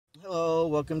Hello,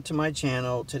 welcome to my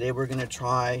channel. Today we're going to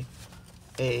try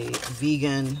a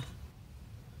vegan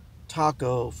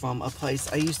taco from a place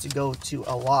I used to go to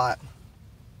a lot,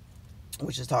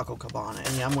 which is Taco Cabana.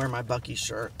 And yeah, I'm wearing my Buc-ee's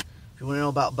shirt. If you want to know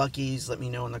about Buc-ee's, let me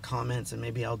know in the comments and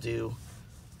maybe I'll do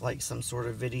like some sort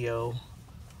of video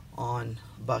on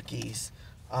Buc-ee's.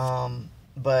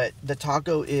 But the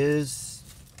taco is,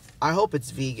 I hope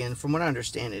it's vegan. From what I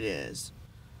understand, it is.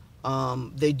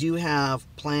 They do have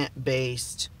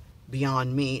plant-based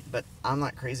Beyond Meat, but I'm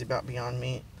not crazy about Beyond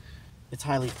Meat. It's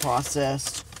highly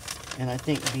processed, and I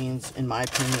think beans, in my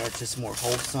opinion, are just more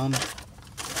wholesome.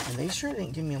 And they sure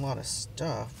didn't give me a lot of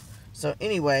stuff. So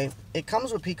anyway, it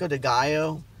comes with pico de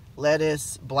gallo,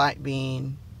 lettuce, black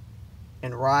bean,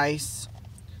 and rice.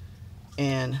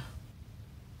 And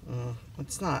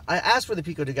it's not. I asked for the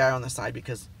pico de gallo on the side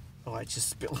because, oh, I just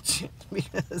spilled it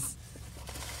because.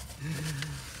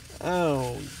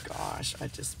 Oh gosh, I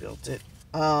just spilled it.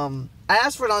 I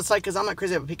asked for it on the side because I'm not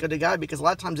crazy about pico de gallo because a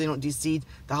lot of times they don't de-seed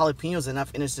the jalapenos enough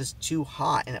and it's just too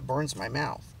hot and it burns my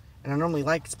mouth. And I normally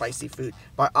like spicy food,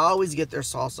 but I always get their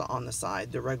salsa on the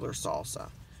side, the regular salsa.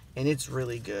 And it's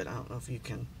really good. I don't know if you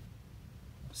can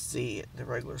see it, the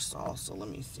regular salsa. Let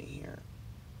me see here.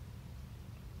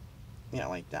 Yeah,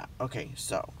 like that. Okay,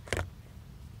 so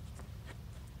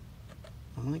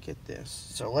I'm gonna get this.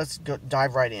 So let's go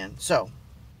dive right in. So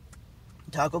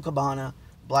Taco Cabana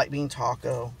Black Bean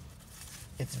Taco.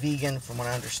 It's vegan from what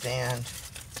I understand.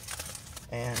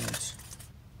 And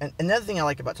another thing I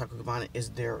like about Taco Cabana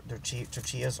is their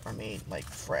tortillas are made like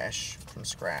fresh from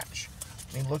scratch.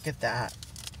 I mean, look at that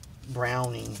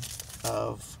browning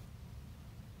of,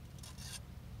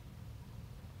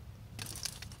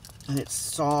 and it's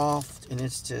soft and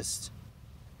it's just,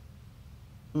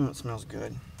 it smells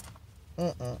good.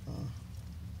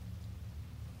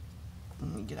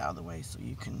 Let me get out of the way so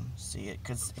you can see it,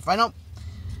 because if I don't,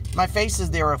 my face is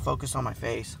there, I'll focus on my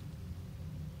face.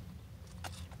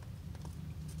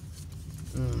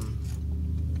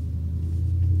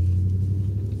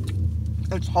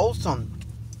 It's wholesome,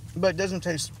 but it doesn't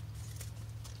taste,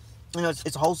 you know,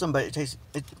 it's wholesome, but it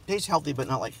tastes healthy, but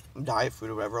not like diet food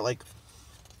or whatever. Like,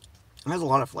 it has a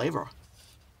lot of flavor.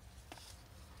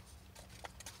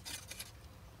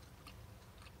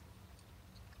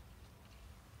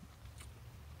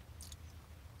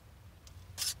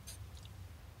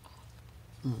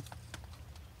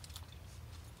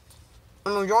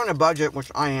 And when you're on a budget,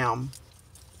 which I am,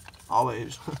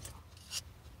 always,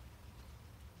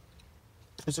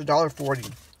 it's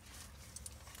 $1.40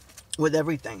 with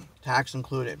everything, tax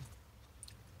included.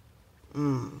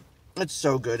 It's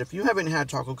so good. If you haven't had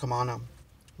Taco Cabana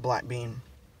Black Bean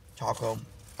Taco,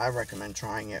 I recommend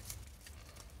trying it.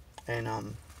 And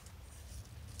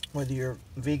whether you're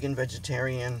vegan,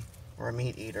 vegetarian, or a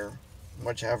meat eater,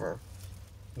 whichever,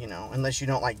 you know, unless you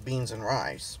don't like beans and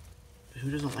rice. Who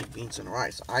doesn't like beans and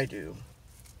rice? I do.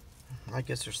 I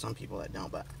guess there's some people that don't,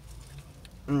 but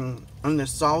and the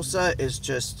salsa is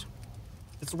just,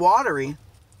 it's watery,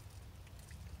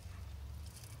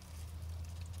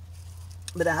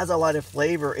 but it has a lot of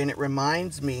flavor, and it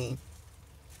reminds me,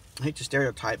 I hate to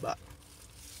stereotype, but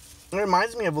it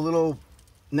reminds me of a little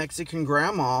Mexican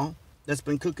grandma that's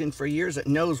been cooking for years that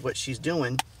knows what she's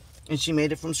doing, and she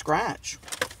made it from scratch.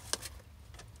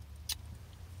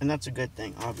 And that's a good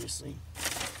thing, obviously.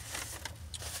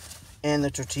 And the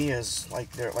tortillas, like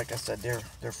I said,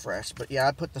 they're fresh. But yeah,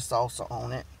 I put the salsa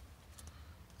on it.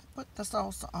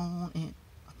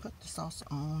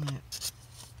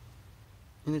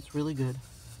 And it's really good.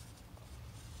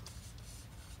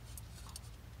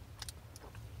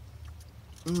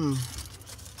 You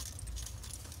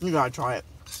gotta try it.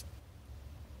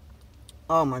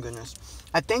 Oh my goodness.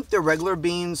 I think the regular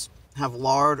beans have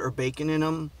lard or bacon in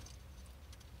them.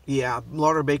 Yeah,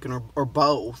 lard or bacon or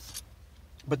both.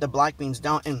 But the black beans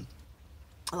don't. And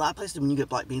a lot of places when you get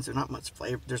black beans, there's not much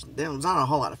flavor. There's not a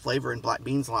whole lot of flavor in black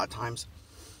beans a lot of times.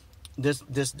 This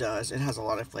does. It has a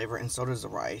lot of flavor, and so does the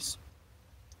rice.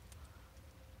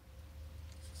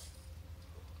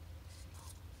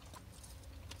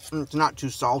 And it's not too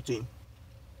salty,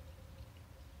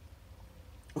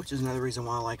 which is another reason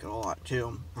why I like it a lot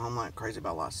too. I'm not crazy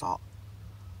about a lot of salt.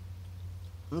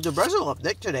 The bread's a little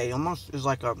thick today, almost is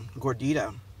like a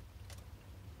gordita.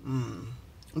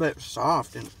 But it's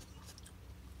soft, and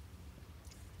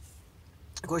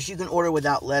of course you can order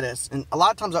without lettuce. And a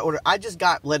lot of times I just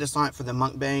got lettuce on it for the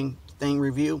mukbang thing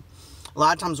review. A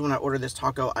lot of times when I order this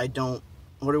taco, I don't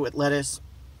order with lettuce.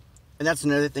 And that's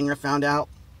another thing I found out.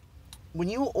 When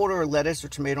you order lettuce or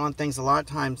tomato on things, a lot of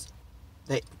times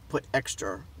they put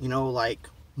extra, you know, like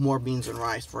more beans and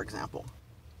rice, for example.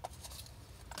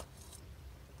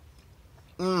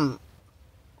 And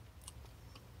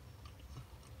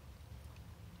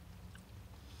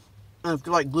if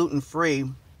you like gluten-free,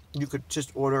 you could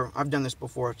just order, I've done this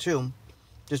before too,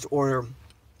 just order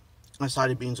a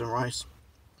side of beans and rice.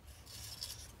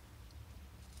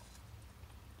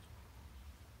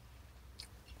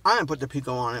 I didn't put the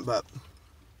pico on it, but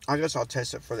I guess I'll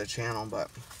test it for the channel, but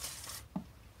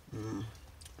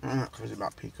I'm not crazy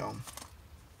about pico.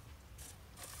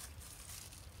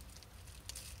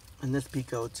 And this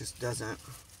pico just doesn't,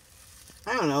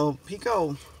 I don't know,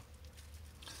 pico,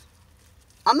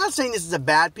 I'm not saying this is a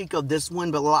bad pico, this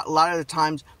one, but a lot of the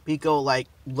times pico like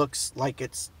looks like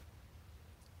it's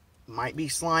might be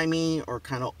slimy or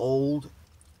kind of old.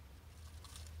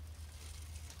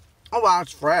 Oh wow,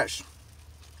 it's fresh.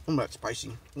 Oh, that's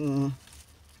spicy. Oh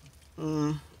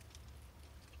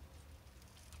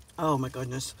my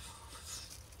goodness.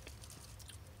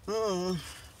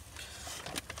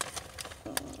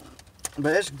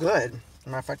 But it's good. As a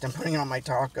matter of fact, I'm putting it on my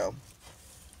taco.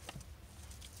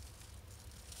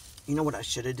 You know what I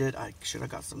should have did? I should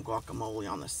have got some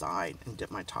guacamole on the side and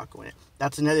dipped my taco in it.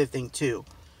 That's another thing too.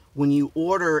 When you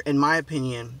order, in my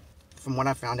opinion, from what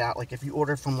I found out, like if you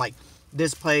order from like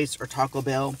this place or Taco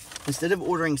Bell, instead of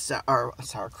ordering sour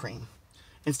cream,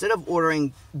 instead of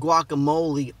ordering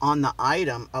guacamole on the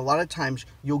item, a lot of times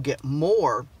you'll get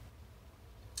more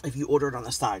if you order it on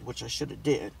the side, which I should have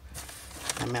did.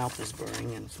 My mouth is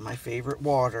burning and it's my favorite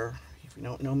water. If you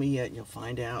don't know me yet, you'll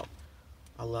find out.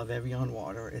 I love Evian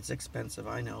water. It's expensive,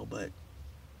 I know, but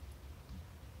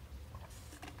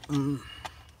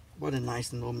what a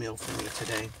nice little meal for me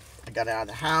today. I got out of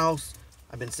the house.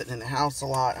 I've been sitting in the house a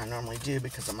lot. I normally do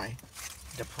because of my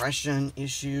depression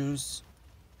issues,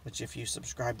 which if you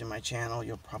subscribe to my channel,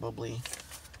 you'll probably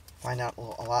find out a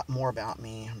lot more about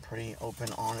me. I'm a pretty open,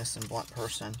 honest, and blunt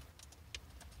person.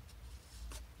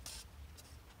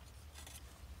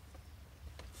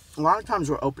 A lot of times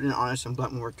we're open and honest and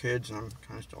blunt when we're kids, and I'm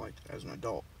kind of still like that as an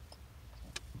adult.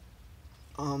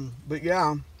 But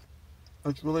yeah,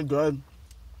 it's really good.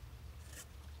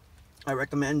 I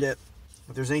recommend it.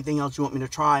 If there's anything else you want me to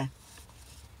try,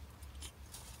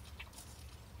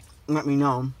 let me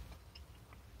know.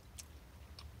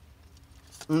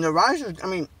 And the rice is, I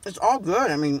mean, it's all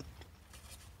good. I mean,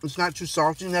 it's not too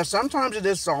salty. Now, sometimes it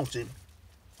is salty.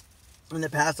 In the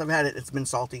past I've had it, it's been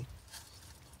salty.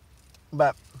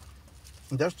 But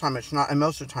this time it's not, and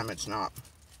most of the time it's not.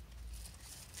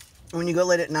 When you go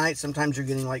late at night, sometimes you're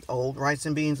getting like old rice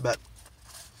and beans, but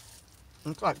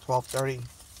it's like 12:30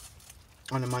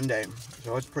 on a Monday,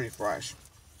 so it's pretty fresh.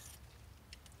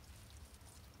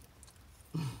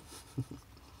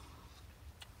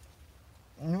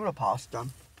 Noodle pasta.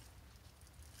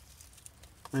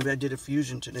 Maybe I did a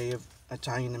fusion today of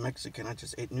Italian and Mexican. I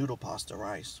just ate noodle pasta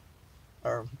rice.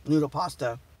 Or noodle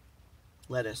pasta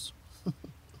lettuce.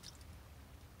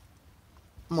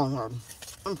 Oh my god.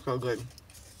 It's so good.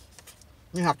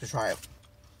 You have to try it.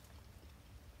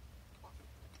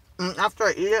 And after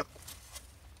I eat it,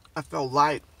 I feel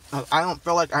light. I don't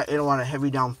feel like I ate a lot of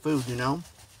heavy down food, you know?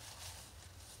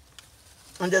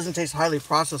 It doesn't taste highly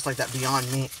processed like that Beyond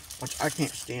Meat, which I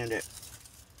can't stand it.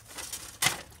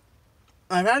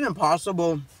 I've had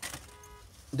Impossible.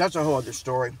 That's a whole other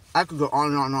story. I could go on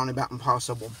and on and on about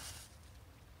Impossible.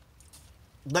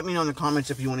 Let me know in the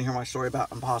comments if you want to hear my story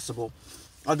about Impossible.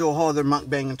 I'll do a whole other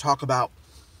mukbang and talk about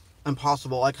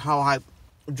Impossible, like how I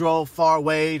drove far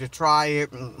away to try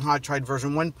it, and how I tried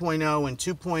version 1.0 and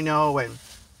 2.0, and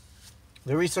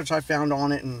the research I found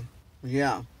on it, and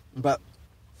yeah. But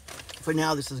for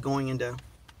now, this is going into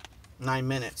 9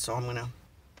 minutes, so I'm going to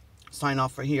sign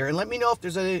off for here. And let me know if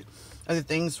there's any other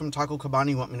things from Taco Cabana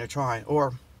you want me to try,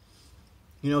 or,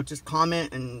 you know, just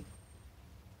comment and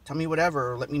tell me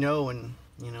whatever, or let me know, and,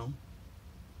 you know.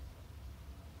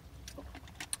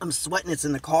 I'm sweating, it's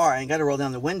in the car. I ain't got to roll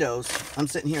down the windows. I'm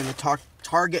sitting here in the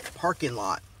Target parking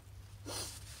lot.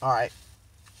 All right.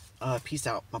 Peace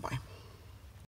out. Bye-bye.